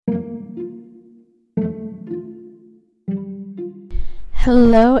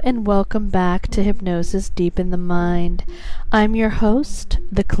Hello and welcome back to Hypnosis Deep in the Mind. I'm your host,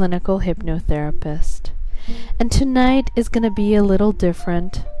 the clinical hypnotherapist. And tonight is going to be a little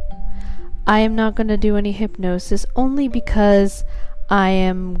different. I am not going to do any hypnosis only because I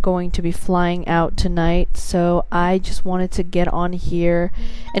am going to be flying out tonight. So I just wanted to get on here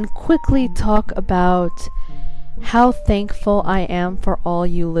and quickly talk about how thankful I am for all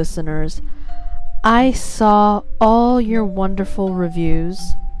you listeners. I saw all your wonderful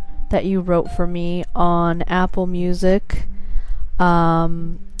reviews that you wrote for me on Apple Music,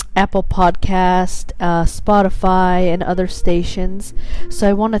 Apple Podcast, Spotify, and other stations. So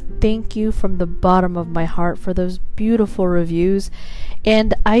I want to thank you from the bottom of my heart for those beautiful reviews.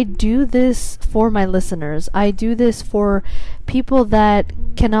 And I do this for my listeners. I do this for people that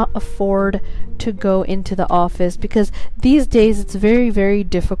cannot afford to go into the office, because these days it's very, very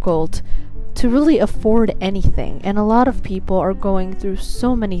difficult to really afford anything, and a lot of people are going through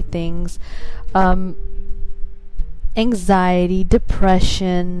so many things, anxiety,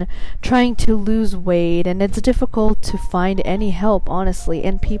 depression, trying to lose weight, and it's difficult to find any help, honestly,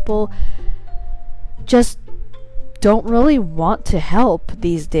 and people just don't really want to help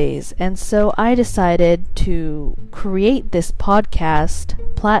these days. And so I decided to create this podcast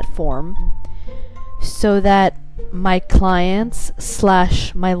platform so that my clients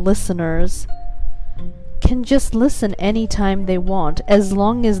 / my listeners can just listen anytime they want, as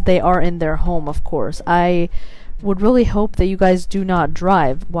long as they are in their home, of course. I would really hope that you guys do not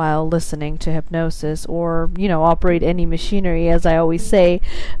drive while listening to hypnosis, or, operate any machinery, as I always say,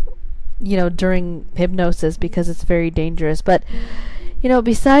 during hypnosis, because it's very dangerous. But,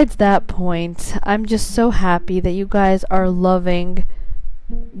 besides that point, I'm just so happy that you guys are loving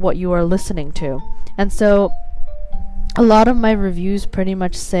what you are listening to. And so a lot of my reviews pretty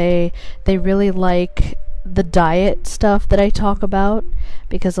much say they really like the diet stuff that I talk about,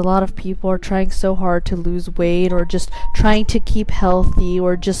 because a lot of people are trying so hard to lose weight, or just trying to keep healthy,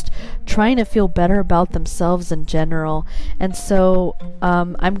 or just trying to feel better about themselves in general. And so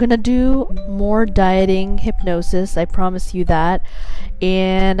I'm gonna do more dieting hypnosis, I promise you that.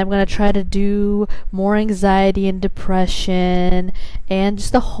 And I'm gonna try to do more anxiety and depression, and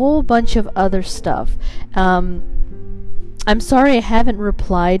just a whole bunch of other stuff. I'm sorry I haven't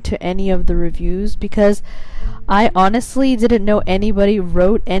replied to any of the reviews, because I honestly didn't know anybody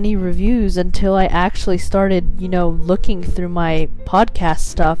wrote any reviews until I actually started, looking through my podcast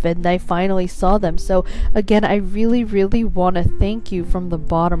stuff, and I finally saw them. So again, I really, really want to thank you from the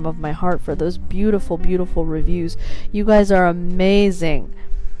bottom of my heart for those beautiful, beautiful reviews. You guys are amazing.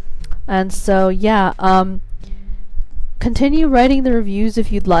 And so, continue writing the reviews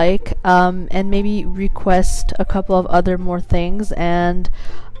if you'd like, and maybe request a couple of other more things, and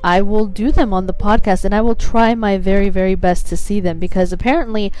I will do them on the podcast, and I will try my very, very best to see them, because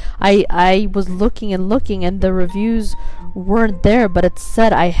apparently I was looking and the reviews weren't there, but it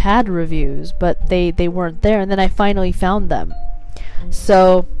said I had reviews, but they weren't there, and then I finally found them.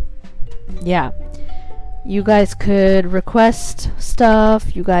 So yeah, you guys could request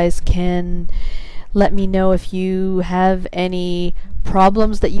stuff. You guys can let me know if you have any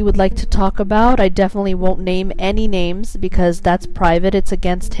problems that you would like to talk about. I definitely won't name any names, because that's private. It's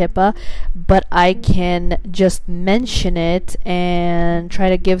against HIPAA. But I can just mention it and try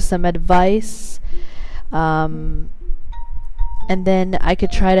to give some advice. And then I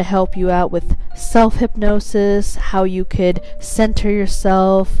could try to help you out with self-hypnosis, how you could center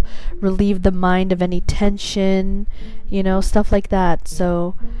yourself, relieve the mind of any tension, stuff like that.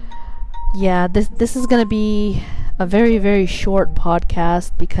 So yeah, this is going to be a very, very short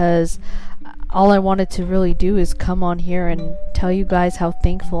podcast, because all I wanted to really do is come on here and tell you guys how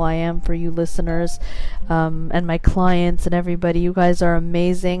thankful I am for you listeners, and my clients and everybody. You guys are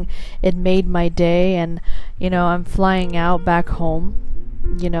amazing. It made my day, and I'm flying out back home.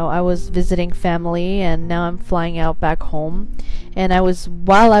 I was visiting family, and now I'm flying out back home. And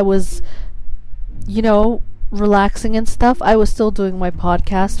while I was relaxing and stuff, I was still doing my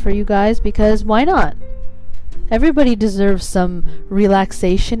podcast for you guys, because why not? Everybody deserves some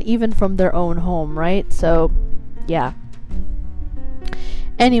relaxation, even from their own home, right? So yeah,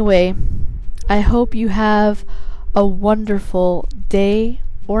 anyway, I hope you have a wonderful day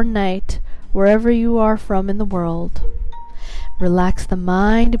or night wherever you are from in the world. Relax the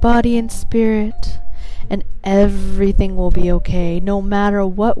mind, body, and spirit, and everything will be okay. No matter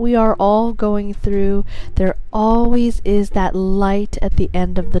what we are all going through, there always is that light at the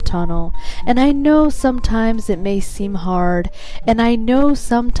end of the tunnel. And I know sometimes it may seem hard, and I know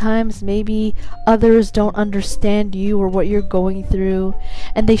sometimes maybe others don't understand you or what you're going through,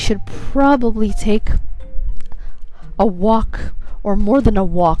 and they should probably take a walk or more than a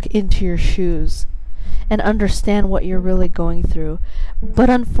walk into your shoes and understand what you're really going through. But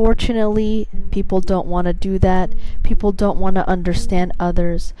unfortunately, people don't want to do that. People don't want to understand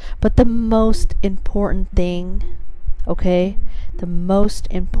others. But the most important thing, okay, the most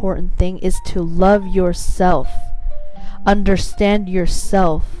important thing is to love yourself. Understand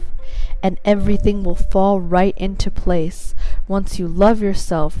yourself, and everything will fall right into place. Once you love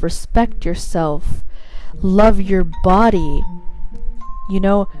yourself, respect yourself, love your body,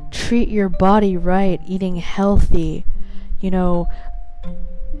 treat your body right, eating healthy,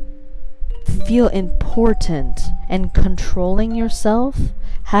 feel important and controlling yourself,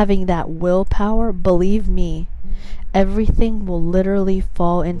 having that willpower, believe me, everything will literally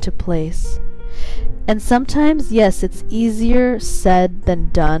fall into place. And sometimes, yes, it's easier said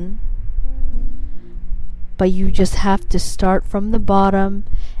than done, but you just have to start from the bottom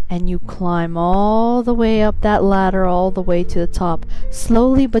and you climb all the way up that ladder, all the way to the top,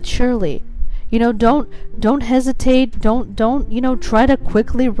 slowly but surely. Don't hesitate. Don't try to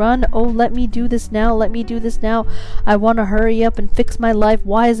quickly run. Oh, let me do this now. Let me do this now. I want to hurry up and fix my life.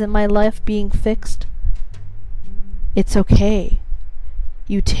 Why isn't my life being fixed? It's okay.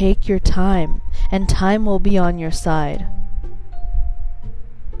 You take your time, and time will be on your side.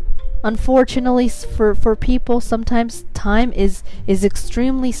 Unfortunately, for people, sometimes time is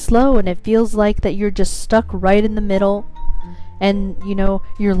extremely slow, and it feels like that you're just stuck right in the middle, and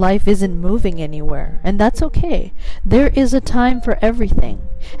your life isn't moving anywhere. And that's okay. There is a time for everything,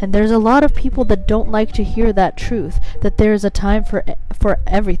 and there's a lot of people that don't like to hear that truth, that there is a time for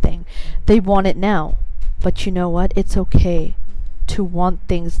everything. They want it now. But you know what? It's okay to want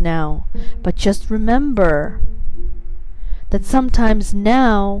things now. But just remember that sometimes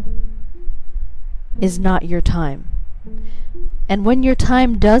now is not your time. And when your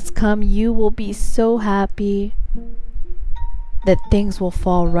time does come, you will be so happy that things will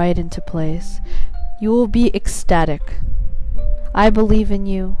fall right into place. You will be ecstatic. I believe in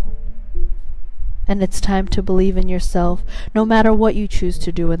you. And it's time to believe in yourself. No matter what you choose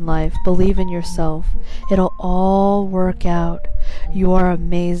to do in life, believe in yourself. It'll all work out. You are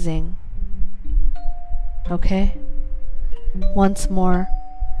amazing. Okay? Once more,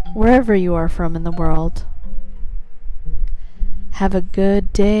 wherever you are from in the world, have a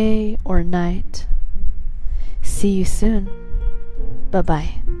good day or night. See you soon.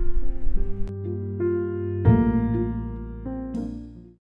 Bye-bye.